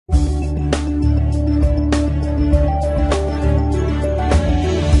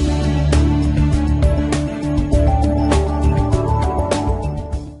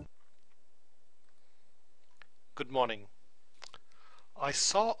I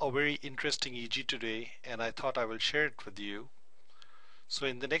saw a very interesting EEG today and I thought I will share it with you. So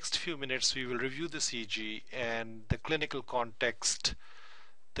in the next few minutes we will review this EEG and the clinical context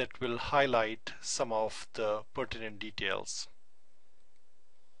that will highlight some of the pertinent details.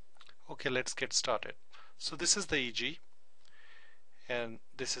 Okay, let's get started. So this is the EEG and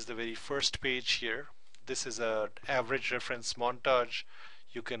this is the very first page here. This is an average reference montage.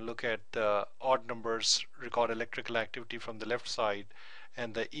 You can look at the odd numbers record electrical activity from the left side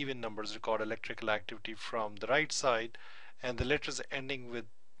and the even numbers record electrical activity from the right side, and the letters ending with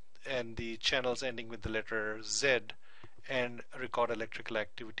and the channels ending with the letter Z and record electrical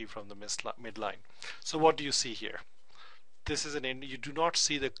activity from the midline. So what do you see here? This is you do not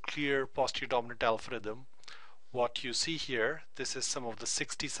see the clear posterior dominant alpha rhythm. What you see here, this is some of the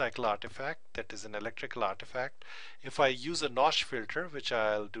 60 cycle artifact, that is an electrical artifact. If I use a notch filter, which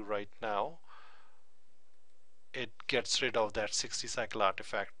I'll do right now, it gets rid of that 60 cycle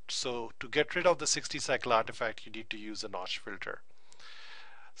artifact. So to get rid of the 60 cycle artifact, you need to use a notch filter.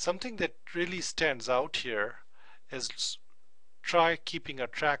 Something that really stands out here is try keeping a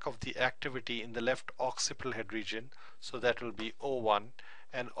track of the activity in the left occipital head region. So that will be O1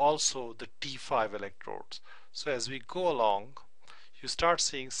 and also the T5 electrodes. So as we go along, you start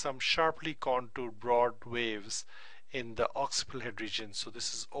seeing some sharply contoured broad waves in the occipital head region. So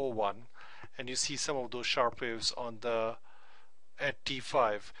this is O1, and you see some of those sharp waves at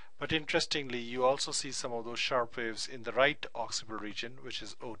T5. But interestingly, you also see some of those sharp waves in the right occipital region, which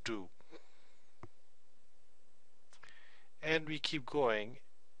is O2. And we keep going,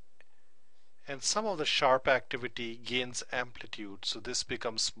 and some of the sharp activity gains amplitude, so this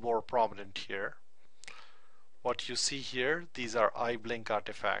becomes more prominent here. What you see here, these are eye blink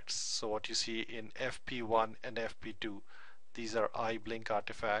artifacts. So what you see in FP1 and FP2, these are eye blink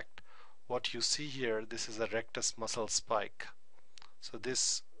artifact. What you see here, this is a rectus muscle spike. So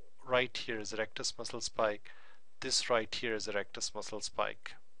this right here is a rectus muscle spike. This right here is a rectus muscle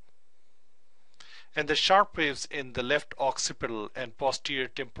spike. And the sharp waves in the left occipital and posterior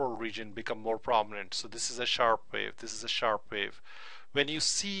temporal region become more prominent. So this is a sharp wave, this is a sharp wave. When you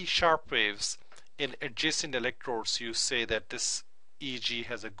see sharp waves in adjacent electrodes, you say that this EEG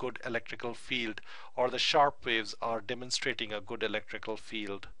has a good electrical field, or the sharp waves are demonstrating a good electrical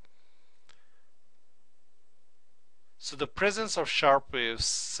field. So the presence of sharp waves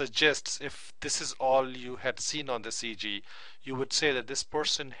suggests, if this is all you had seen on this EEG, you would say that this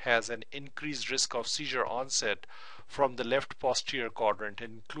person has an increased risk of seizure onset from the left posterior quadrant,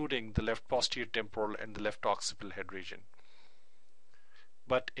 including the left posterior temporal and the left occipital head region.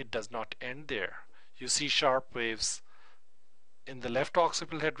 But it does not end there. You see sharp waves in the left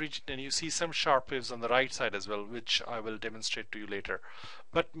occipital head region, and you see some sharp waves on the right side as well, which I will demonstrate to you later.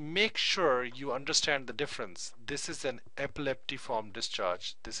 But make sure you understand the difference. This is an epileptiform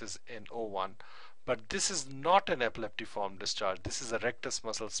discharge. This is in O1. But this is not an epileptiform discharge. This is a rectus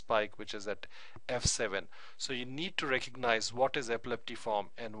muscle spike, which is at F7. So you need to recognize what is epileptiform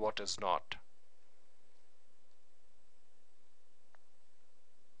and what is not.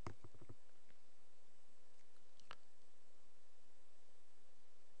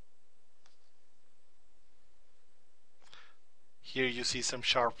 Here you see some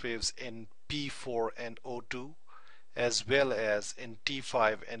sharp waves in P4 and O2, as well as in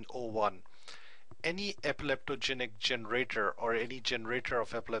T5 and O1. Any epileptogenic generator or any generator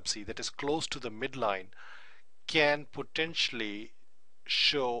of epilepsy that is close to the midline can potentially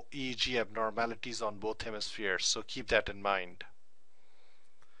show EEG abnormalities on both hemispheres, so keep that in mind.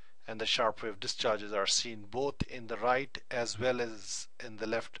 And the sharp wave discharges are seen both in the right as well as in the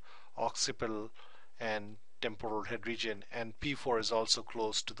left occipital and temporal head region, and P4 is also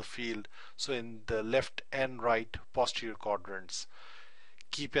close to the field, so in the left and right posterior quadrants.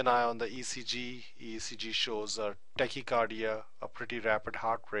 Keep an eye on the ECG. ECG shows a tachycardia, a pretty rapid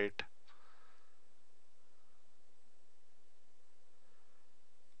heart rate.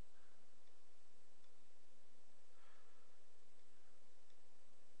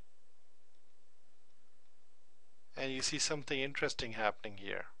 And you see something interesting happening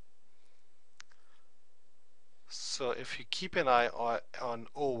here. So if you keep an eye on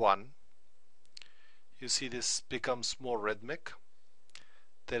O1, you see this becomes more rhythmic.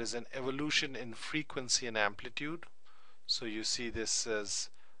 There is an evolution in frequency and amplitude. So you see this as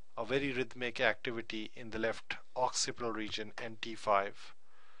a very rhythmic activity in the left occipital region and T5.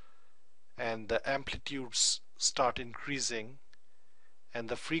 And the amplitudes start increasing and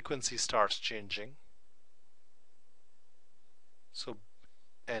the frequency starts changing. So,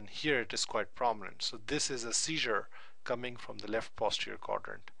 and here it is quite prominent. So this is a seizure coming from the left posterior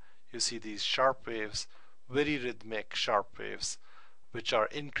quadrant. You see these sharp waves, very rhythmic sharp waves, which are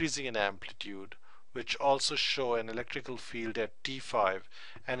increasing in amplitude, which also show an electrical field at T5,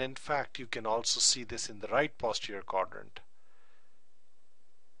 and in fact you can also see this in the right posterior quadrant,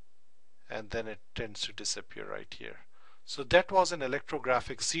 and then it tends to disappear right here. So that was an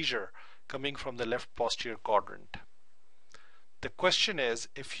electrographic seizure coming from the left posterior quadrant. The question is,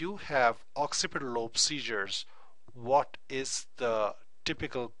 if you have occipital lobe seizures, what is the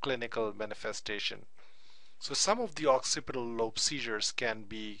typical clinical manifestation? So some of the occipital lobe seizures can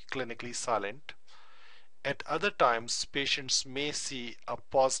be clinically silent. At other times, patients may see a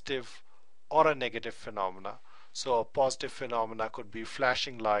positive or a negative phenomena. So a positive phenomena could be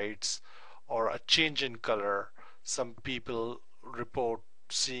flashing lights or a change in color. Some people report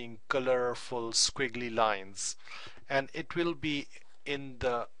seeing colorful squiggly lines, and it will be in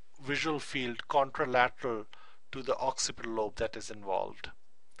the visual field contralateral to the occipital lobe that is involved.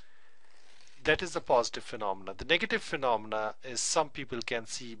 That is the positive phenomena. The negative phenomena is some people can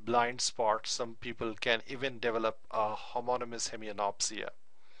see blind spots, some people can even develop a homonymous hemianopsia.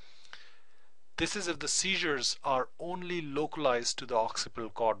 This is if the seizures are only localized to the occipital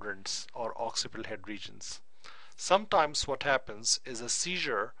quadrants or occipital head regions. Sometimes what happens is a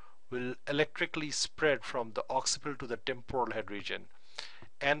seizure will electrically spread from the occipital to the temporal head region.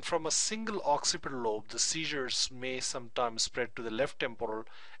 And from a single occipital lobe, the seizures may sometimes spread to the left temporal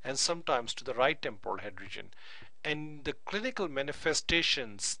and sometimes to the right temporal head region. And the clinical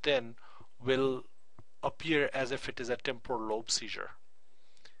manifestations then will appear as if it is a temporal lobe seizure.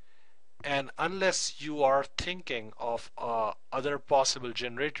 And unless you are thinking of other possible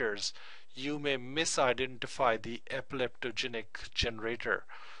generators, you may misidentify the epileptogenic generator.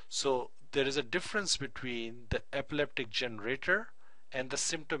 So there is a difference between the epileptic generator and the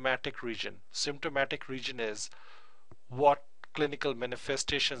symptomatic region. Symptomatic region is what clinical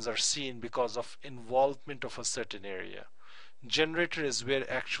manifestations are seen because of involvement of a certain area. Generator is where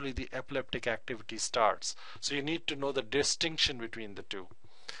actually the epileptic activity starts. So you need to know the distinction between the two.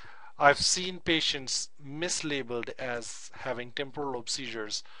 I've seen patients mislabeled as having temporal lobe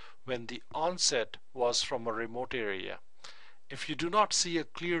seizures when the onset was from a remote area. If you do not see a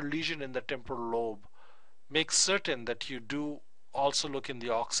clear lesion in the temporal lobe, make certain that you do also look in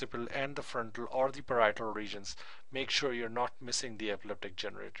the occipital and the frontal or the parietal regions. Make sure you're not missing the epileptic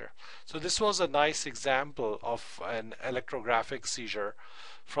generator. So this was a nice example of an electrographic seizure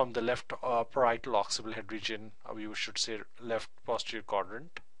from the left parietal occipital head region, or you should say left posterior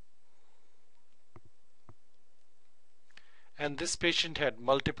quadrant. And this patient had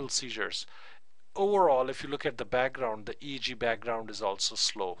multiple seizures. Overall, if you look at the background, the EEG background is also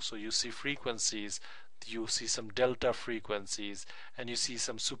slow. So you see frequencies, you see some delta frequencies, and you see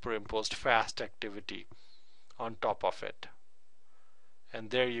some superimposed fast activity on top of it. And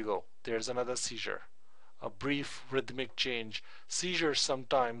there you go. There's another seizure. A brief rhythmic change. Seizures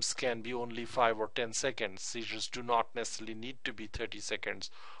sometimes can be only 5 or 10 seconds. Seizures do not necessarily need to be 30 seconds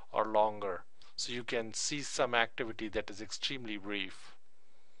or longer. So you can see some activity that is extremely brief.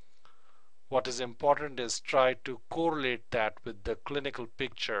 What is important is try to correlate that with the clinical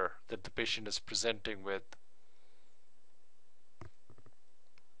picture that the patient is presenting with.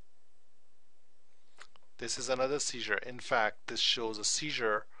 This is another seizure. In fact, this shows a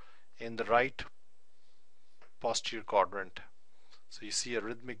seizure in the right posterior quadrant. So you see a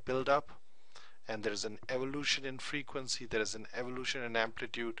rhythmic buildup, and there is an evolution in frequency, there is an evolution in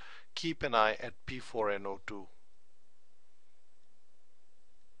amplitude. Keep an eye at P4 and O2.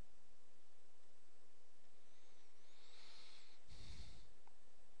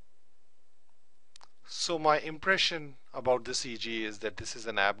 So my impression about this EEG is that this is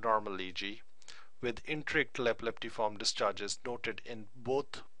an abnormal EEG with intraictal epileptiform discharges noted in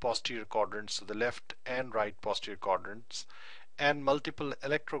both posterior quadrants, so the left and right posterior quadrants, and multiple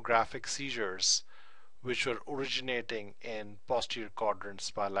electrographic seizures which were originating in posterior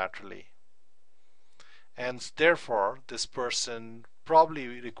quadrants bilaterally. And therefore, this person probably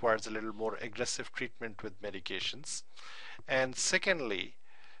requires a little more aggressive treatment with medications. And secondly,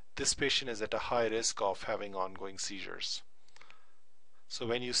 this patient is at a high risk of having ongoing seizures. So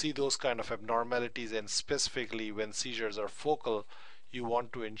when you see those kind of abnormalities, and specifically when seizures are focal, you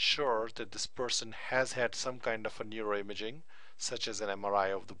want to ensure that this person has had some kind of a neuroimaging, such as an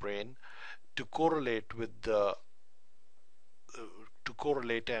MRI of the brain, to correlate with the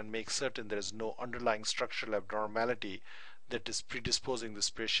and make certain there is no underlying structural abnormality that is predisposing this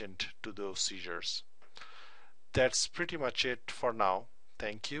patient to those seizures. That's pretty much it for now.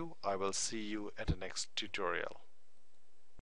 Thank you. I will see you at the next tutorial.